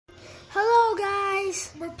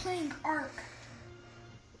playing Ark.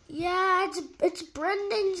 Yeah, it's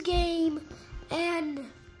Brendan's game, and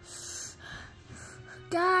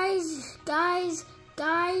guys.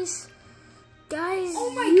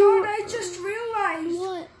 Oh my God! I just realized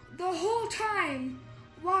what? the whole time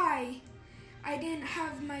why I didn't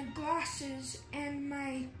have my glasses and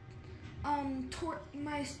my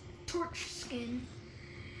torch skin.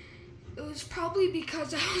 It was probably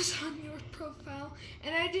because I was on your profile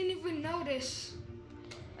and I didn't even notice.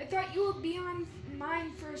 I thought you would be on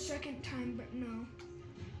mine for a second time, but no.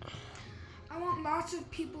 I want lots of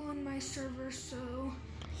people on my server, so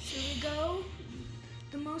here we go.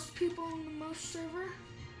 The most people on the most server.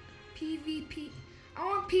 PvP. I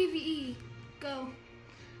want PvE. Go.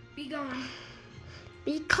 Be gone.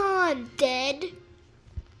 Be gone, dead.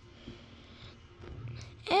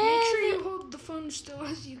 Make sure you hold the phone still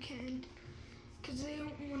as you can, because they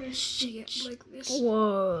don't want to see it like this.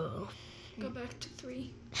 Whoa. Go back to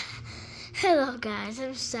 3. Hello, guys.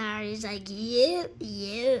 I'm sorry. He's like, you.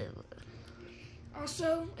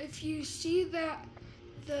 Also, if you see that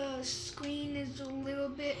the screen is a little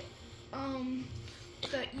bit,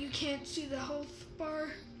 that you can't see the health bar,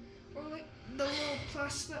 or like the little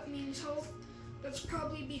plus that means health, that's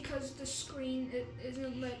probably because the screen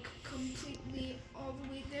isn't like completely all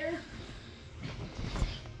the way there.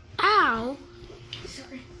 Ow.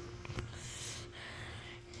 Sorry.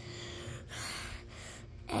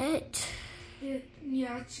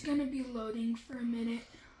 Yeah, it's gonna be loading for a minute.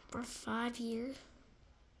 For 5 years.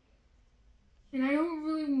 And I don't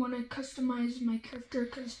really want to customize my character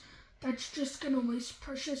because that's just gonna waste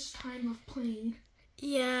precious time of playing.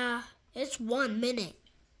 Yeah, it's 1 minute.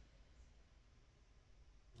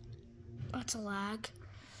 That's a lag.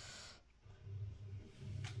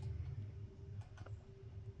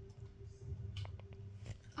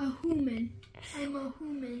 A human. I'm a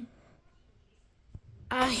human.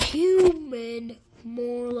 A human,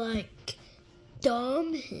 more like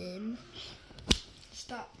dumb him.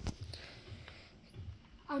 Stop.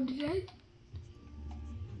 How did I?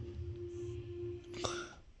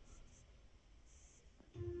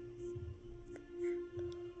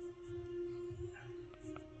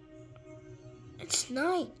 It's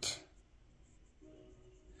night.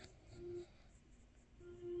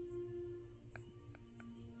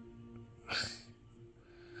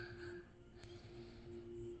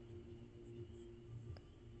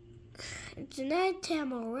 It's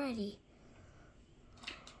nighttime already.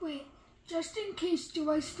 Wait, just in case, do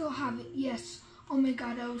I still have it? Yes. Oh my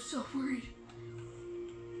God, I was so worried.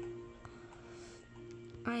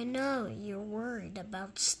 I know you're worried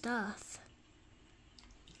about stuff.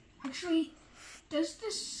 Actually, does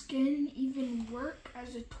this skin even work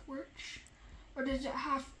as a torch? Or does it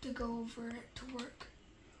have to go over it to work?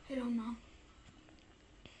 I don't know.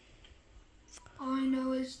 All I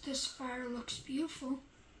know is this fire looks beautiful.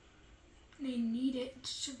 And I need it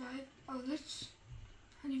to survive. Oh, that's...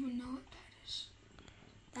 I don't even know what that is.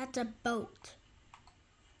 That's a boat.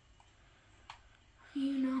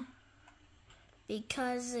 You know.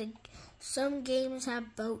 Because some games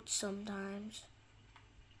have boats sometimes.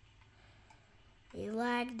 They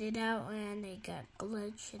lagged it out and it got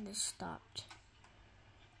glitched and it stopped.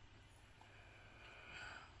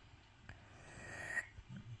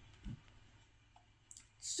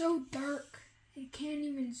 So dark. I can't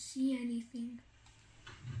even see anything.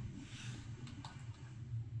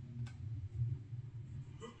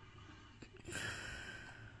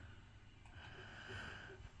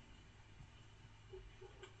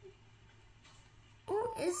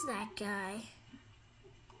 Who is that guy?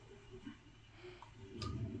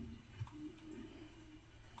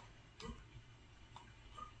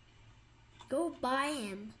 Go by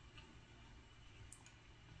him.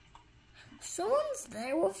 Someone's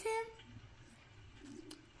there with him?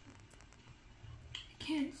 I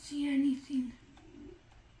can't see anything.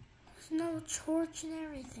 There's no torch and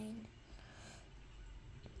everything.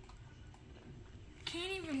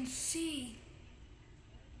 Can't even see.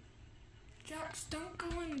 Jax, don't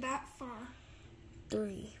go in that far.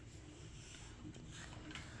 3.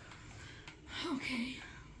 Okay.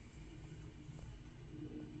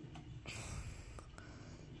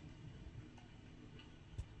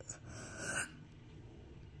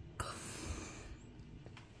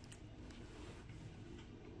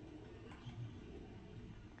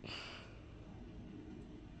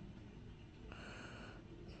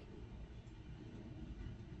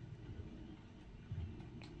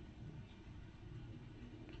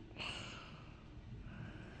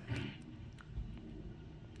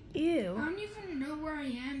 Ew. I don't even know where I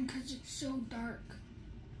am because it's so dark.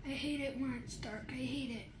 I hate it when it's dark. I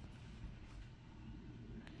hate it.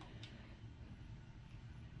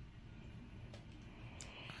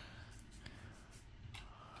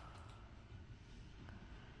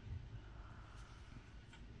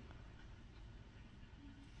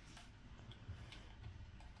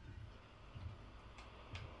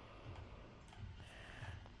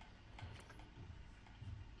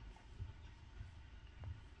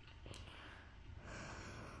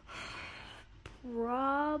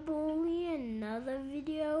 probably another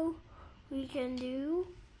video we can do.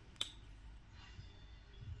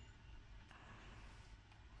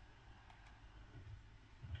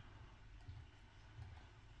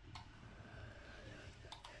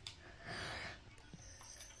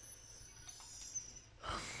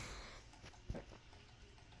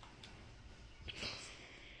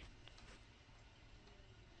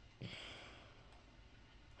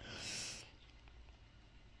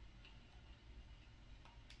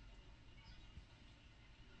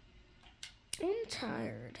 I'm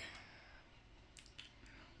tired.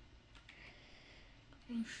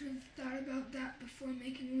 You should have thought about that before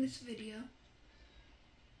making this video.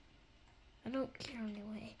 I don't care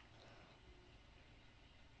anyway.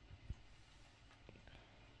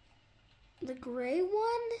 The gray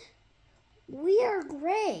one? We are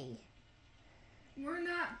gray. We're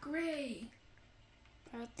not gray.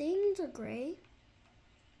 Our things are gray.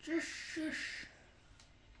 Just shush.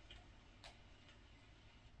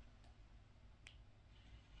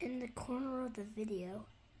 In the corner of the video.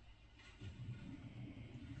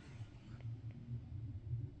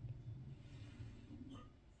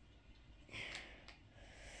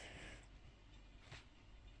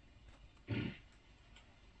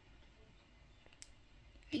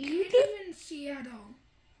 You can't even see at all.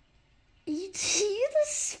 You see the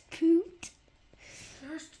spoot?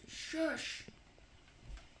 Just shush.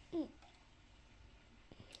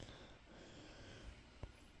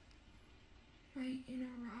 Right in a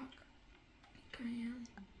rock. I think I am.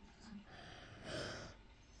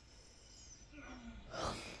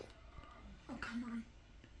 Oh, come on.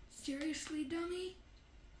 Seriously, dummy?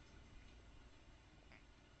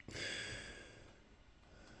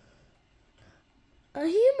 A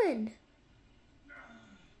human.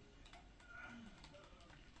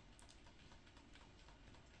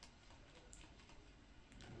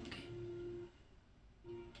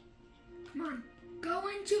 Come on. Go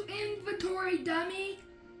into inventory, dummy.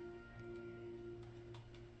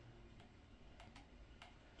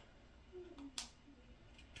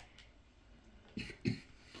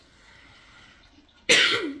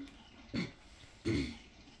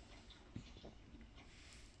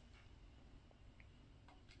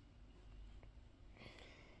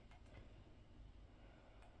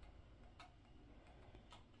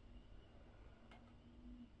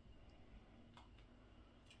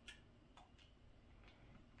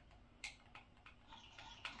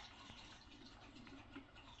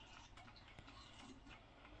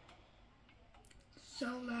 So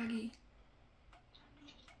laggy.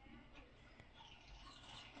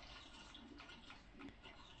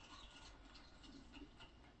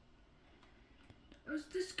 Was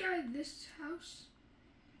this guy this house?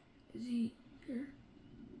 Is he here?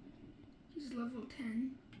 He's level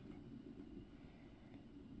 10.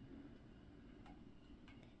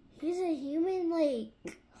 He's a human,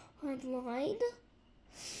 like, online?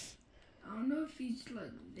 I don't know if he's like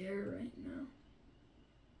there right now.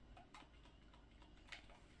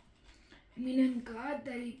 I mean, I'm glad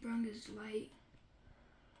that he brought his light,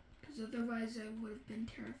 because otherwise I would have been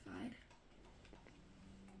terrified.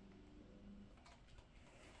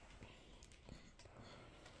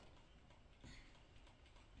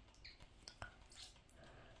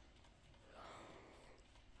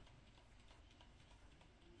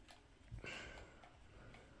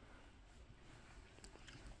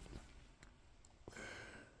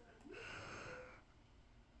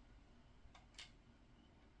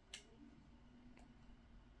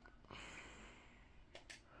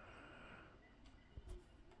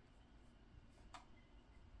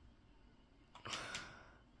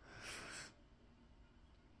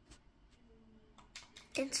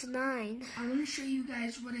 It's 9. I want to show you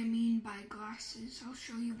guys what I mean by glasses. I'll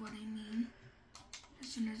show you what I mean as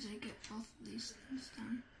soon as I get both of these things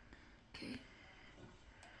done. Okay.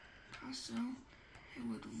 Also,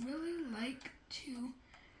 I would really like to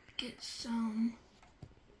get some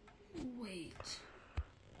weight.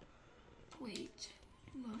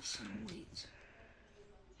 Love some weight.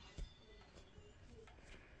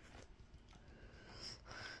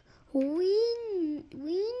 We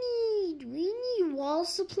need wall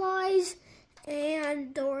supplies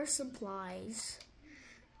and door supplies.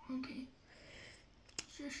 Okay.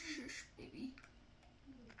 Shush, baby.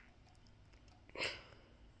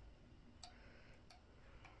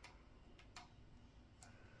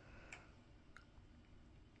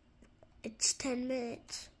 It's 10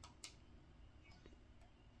 minutes.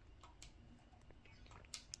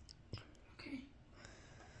 Okay.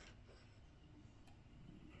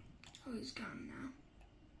 Oh, he's gone now.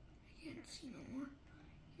 I can't see no more.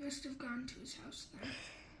 He must have gone to his house then.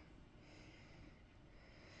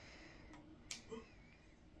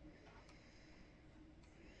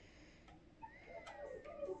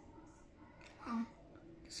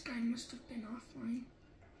 This guy must have been offline.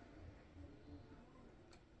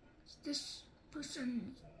 Is this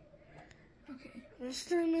person... Okay.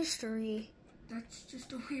 Mr. Mystery. That's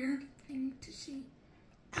just a weird thing to see.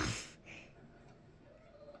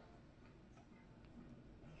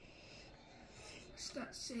 What's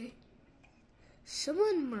that say?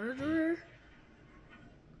 Someone murderer?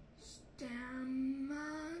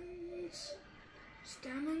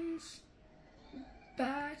 Stamens,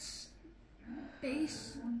 bats,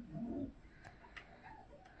 base.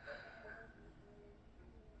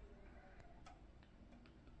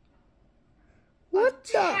 What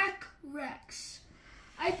Attack Rex.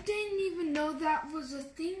 I didn't even know that was a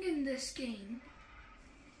thing in this game.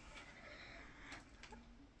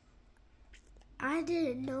 I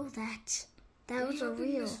didn't know that. That was a real. Can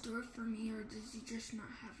you open this door for me, or does he just not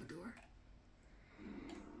have a door?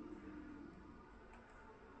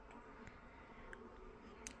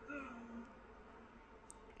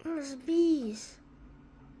 There's bees.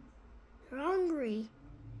 They're hungry.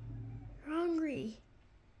 They're hungry.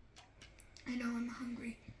 I know I'm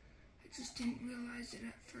hungry. I just didn't realize it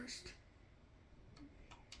at first.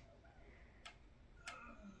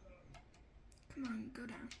 Come on, go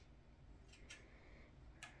down.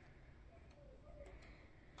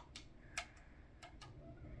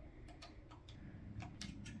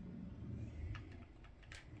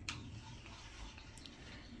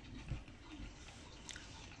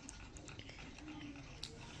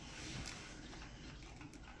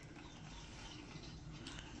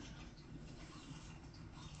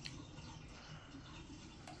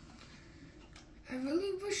 I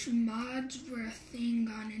really wish mods were a thing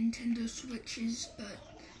on Nintendo Switches, but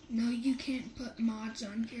no, you can't put mods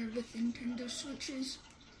on here with Nintendo Switches.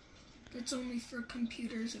 That's only for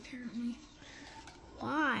computers, apparently.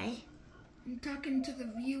 Why? I'm talking to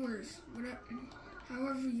the viewers,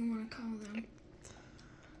 however you want to call them.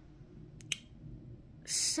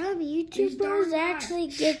 Some YouTubers actually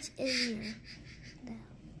get in here.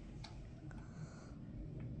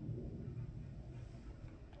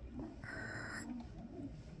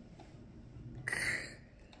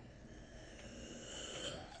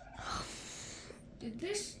 Did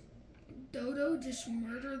this dodo just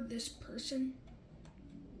murder this person?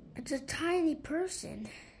 It's a tiny person.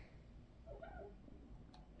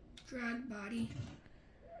 Drag body.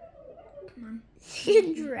 Come on. You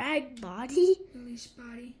can drag body? Release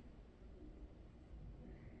body.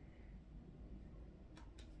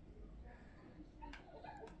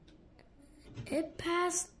 It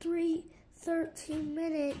passed 13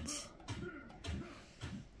 minutes.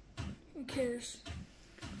 Who cares?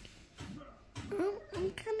 I'm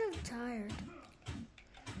kind of tired.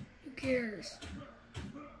 Who cares?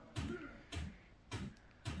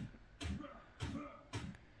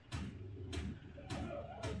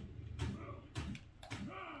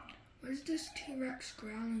 What is this T-Rex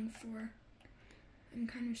growling for? I'm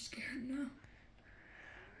kind of scared now.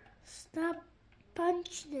 Stop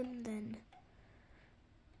punching him then.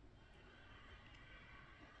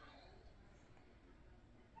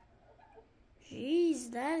 Jeez,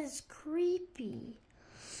 that is creepy.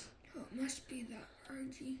 Oh, it must be that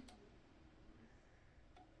RG.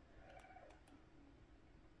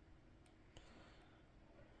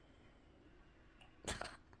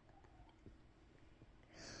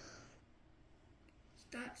 Is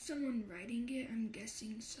that someone writing it? I'm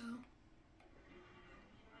guessing so.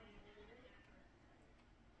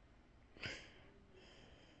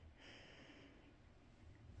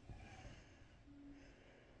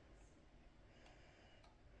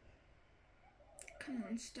 Come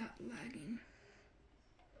on, stop lagging.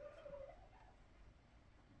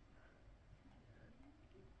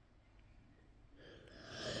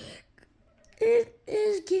 It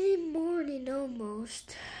is getting morning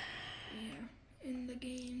almost. Yeah, in the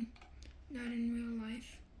game, not in real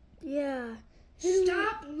life. Yeah.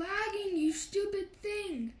 Stop lagging, you stupid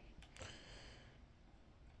thing!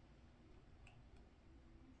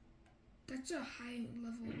 That's a high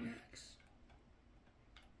level Rex.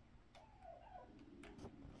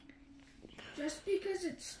 Just because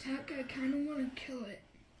it's tech, I kind of want to kill it.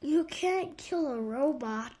 You can't kill a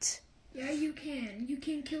robot. Yeah, you can. You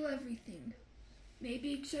can kill everything.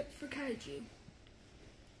 Maybe except for kaiju.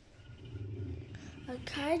 A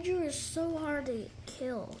kaiju is so hard to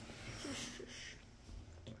kill.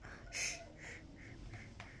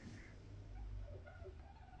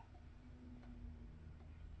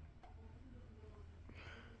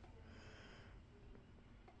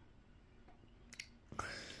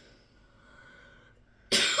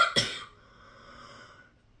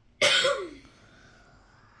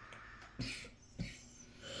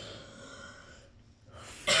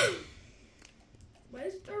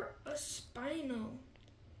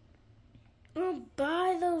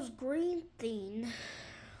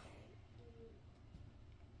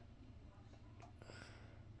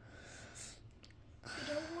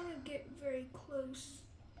 very close.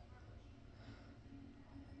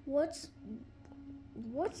 What's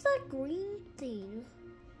that green thing?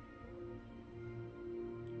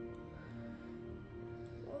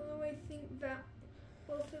 Although I think that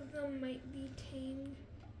both of them might be tamed,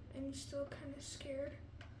 I'm still kind of scared.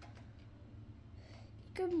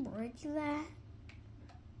 You can break that.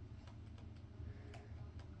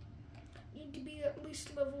 Need to be at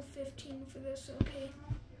least level 15 for this, okay?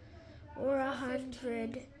 Or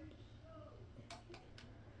 100.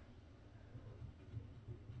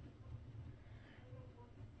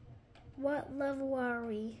 What level are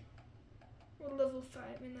we? We're level 5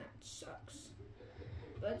 and that sucks.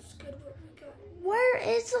 But it's good what we got. Where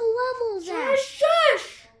is the levels at?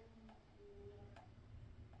 Shush!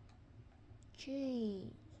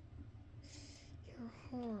 Jeez. You're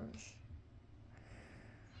harsh.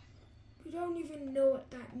 You don't even know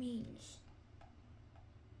what that means.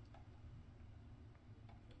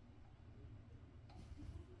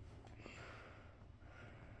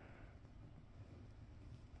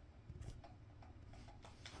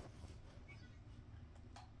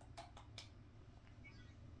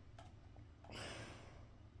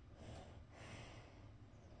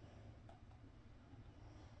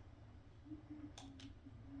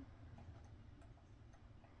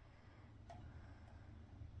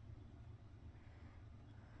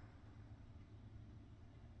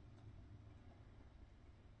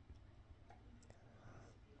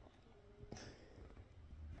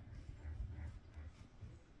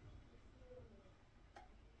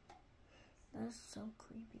 That's so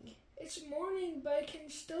creepy. It's morning, but I can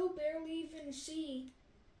still barely even see.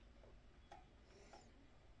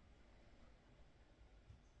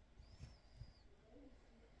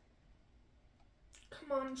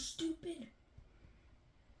 Come on, stupid.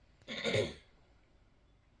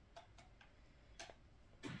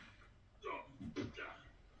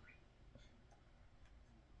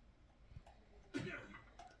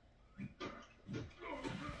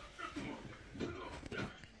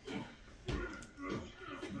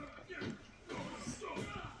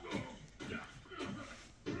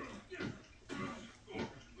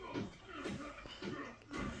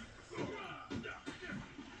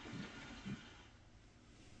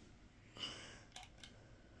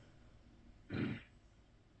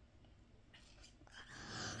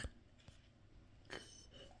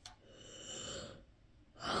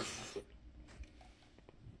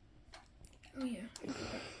 Oh yeah.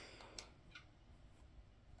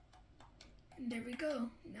 And there we go.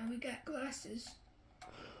 Now we got glasses.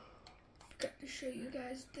 Forgot to show you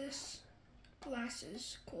guys this.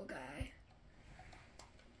 Glasses. Cool guy.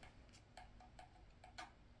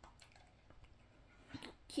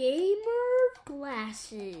 Gamer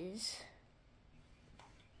glasses.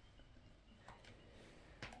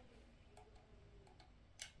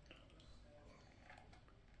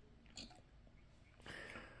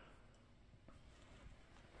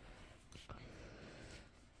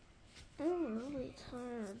 I'm really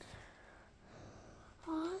tired.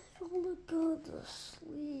 I want to go to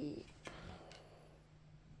sleep.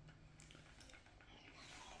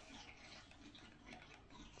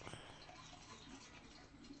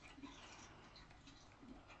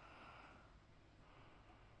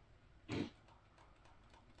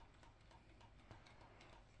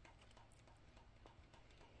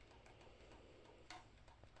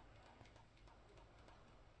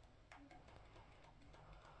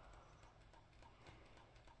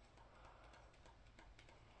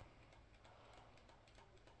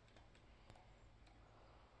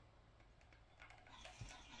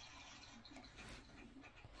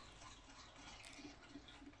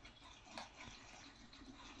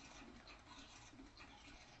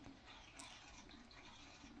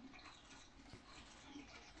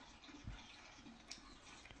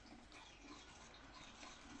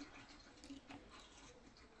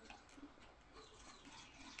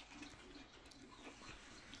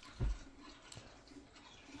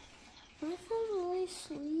 I feel really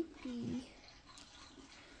sleepy.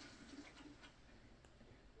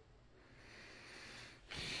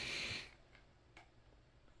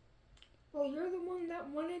 Well, you're the one that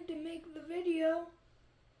wanted to make the video.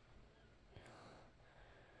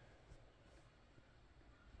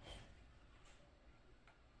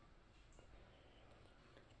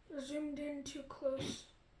 Zoomed in too close.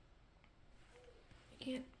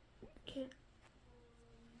 Can't.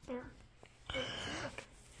 There.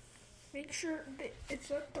 Make sure that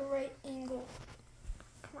it's at the right angle.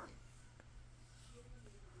 Come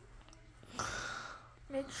on.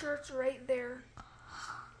 Make sure it's right there.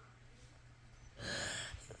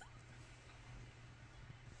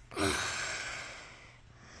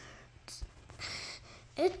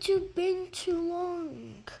 It's YouTube been too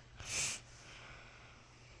long?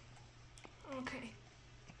 Okay.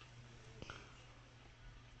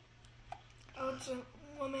 Oh, it's a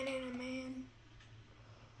woman and a man.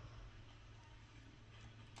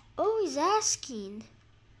 Oh, he's asking.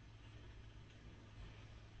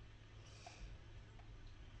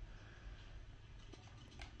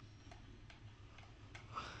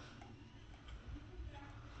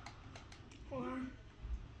 Hold on.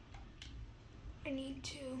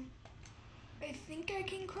 I think I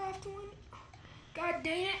can craft one. God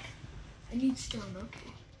dang it. I need stone,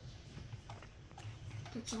 okay.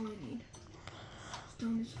 That's all I need.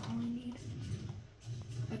 Stone is all I need.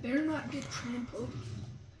 I better not get trampled.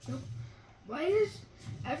 Nope. Why does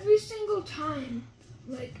every single time,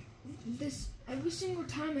 every single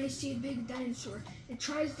time I see a big dinosaur, it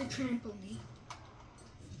tries to trample me?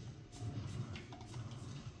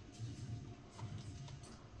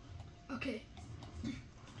 Okay.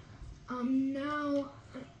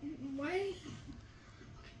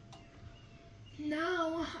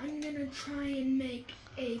 Now I'm gonna try and make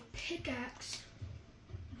a pickaxe.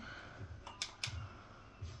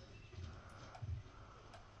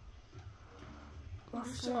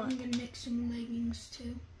 Also, I'm gonna make some leggings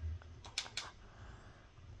too.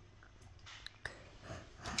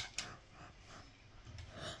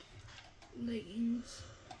 Leggings.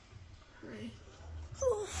 Right.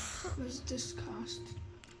 What does this cost?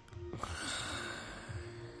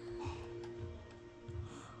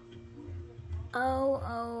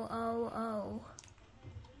 Oh.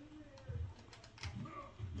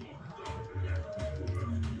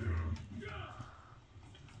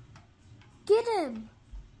 Get him.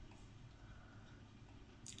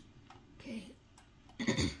 Okay.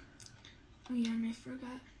 Oh yeah, and I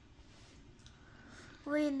forgot.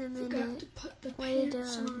 Wait a minute. Forgot to put the Wait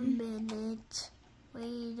pants a on. minute.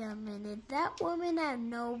 Wait a minute. That woman had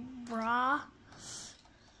no bra.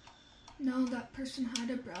 No, that person had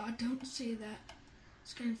a bra. Don't say that.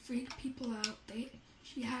 It's gonna freak people out.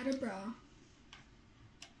 She had a bra.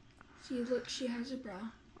 See, look, she has a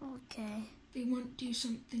bra. Okay. They won't do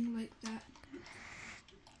something like that.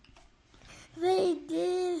 They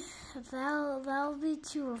did. That'll be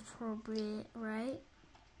too appropriate, right?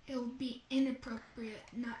 It'll be inappropriate,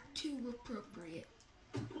 not too appropriate.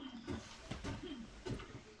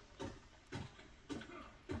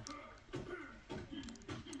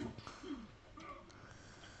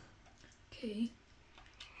 Okay,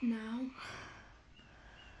 now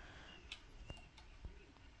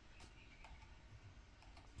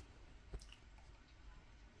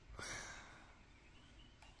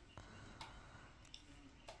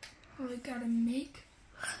all I gotta make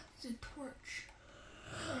is a torch.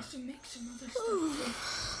 I also make some other stuff too.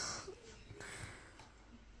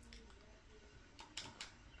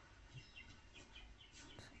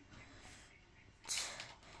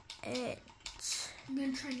 I'm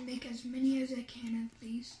gonna try and make as many as I can of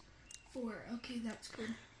these. 4. Okay, that's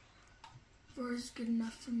good. 4 is good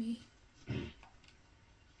enough for me.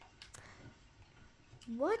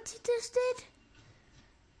 What you just did?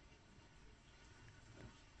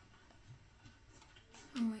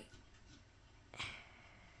 Oh wait.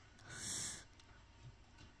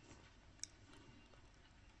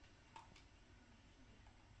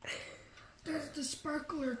 There's the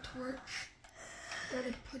sparkler torch.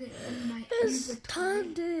 Gotta put it in my It's inventory.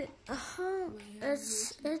 time to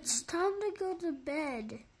it's time to go to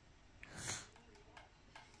bed.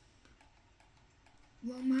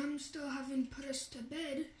 Well, Mom still haven't put us to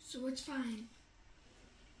bed, so it's fine.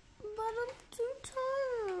 But I'm too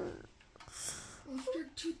tired. Well, if you're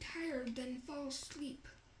too tired, then fall asleep.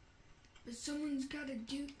 But someone's gotta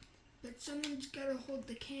hold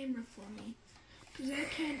the camera for me. Because I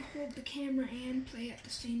can't hold the camera and play at the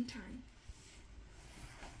same time.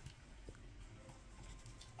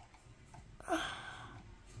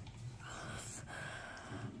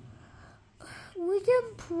 We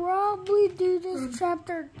can probably do this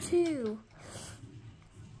chapter 2.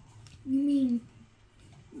 You mean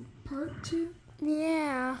part 2?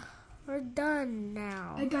 Yeah, we're done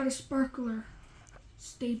now. I got a sparkler.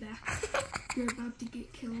 Stay back. You're about to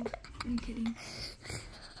get killed. I'm kidding.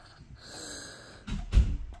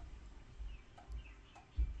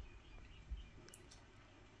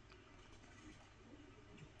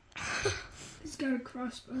 He's got a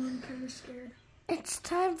crossbow. I'm kind of scared. It's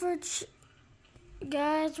time for...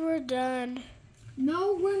 Guys, we're done.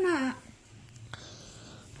 No, we're not.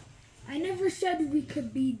 I never said we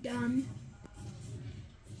could be done.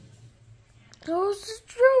 I was just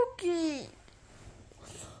joking.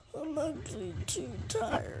 I'm actually too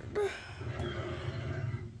tired.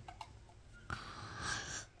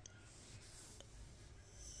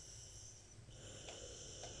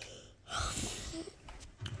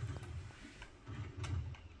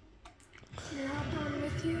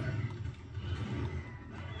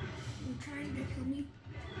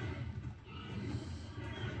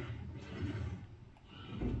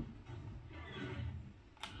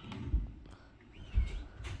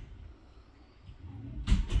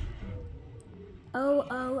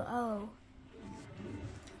 oh.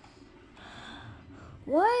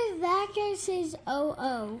 What if that guy says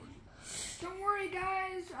oh? Don't worry,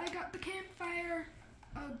 guys. I got the campfire.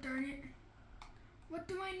 Oh, darn it. What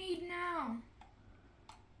do I need now?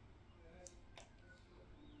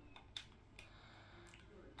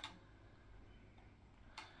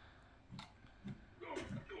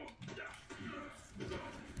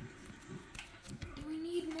 Do we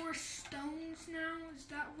need more stones now? Is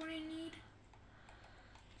that what I need?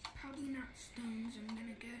 It's probably not stones, I'm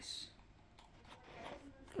gonna guess.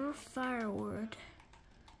 Or firewood.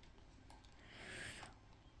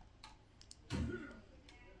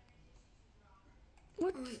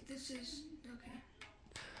 What? Oh wait, this is, okay.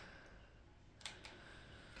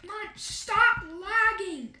 Come on, stop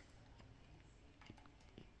lagging!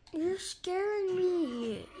 You're scaring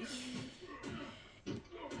me.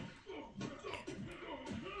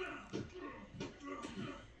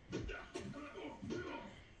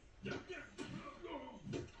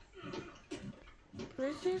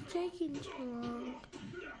 This is taking too long.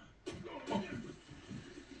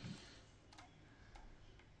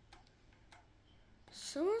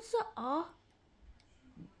 Someone's off.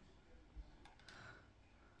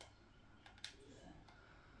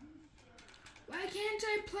 Why can't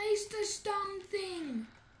I place the stone thing?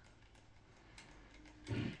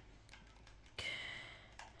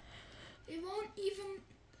 It won't even...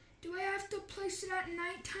 Do I have to place it at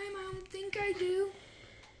nighttime? I don't think I do.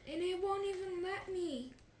 And it won't even let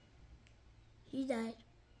me. He died.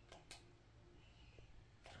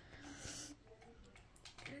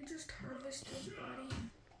 Can I just harvest his body?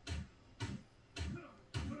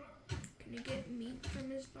 Can you get meat from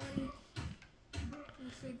his body? I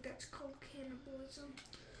think that's called cannibalism.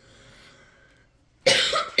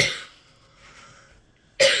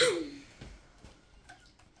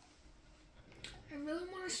 I really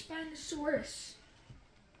want a Spinosaurus.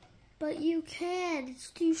 But you can't. It's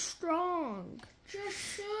too strong. Just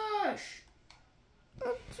shush.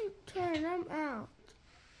 I'm too tired. I'm out.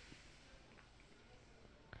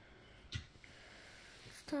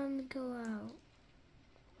 It's time to go out.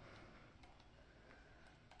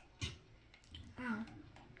 Ow.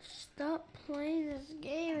 Stop playing this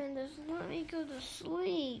game and just let me go to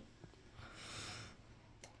sleep.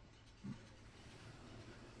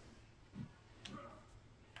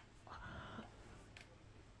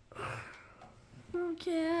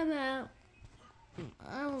 Okay, I'm out.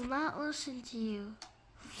 I will not listen to you.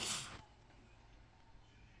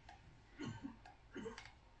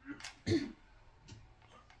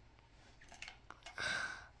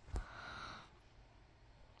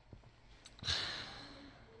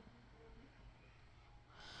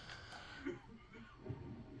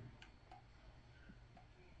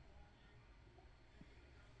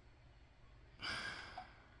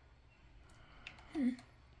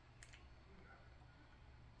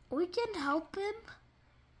 We can help him.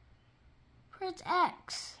 Press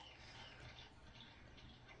X.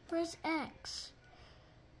 Press X.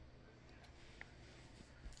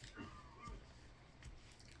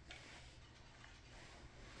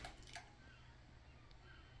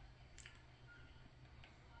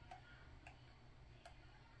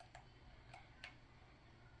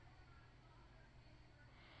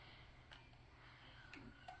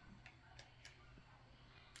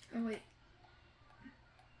 Oh wait.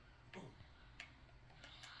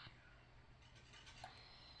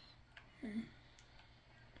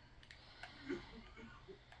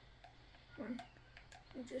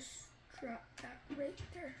 I'll just drop that right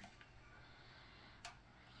there.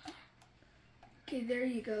 Okay, there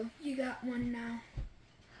you go. You got one now.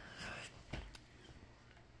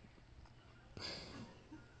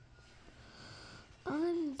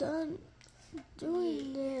 I'm done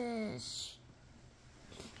doing this.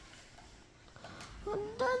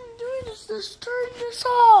 I'm done doing this. Let's turn this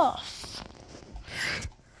off.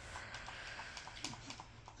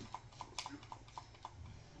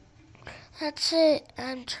 That's it.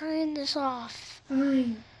 I'm turning this off.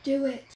 Fine, do it.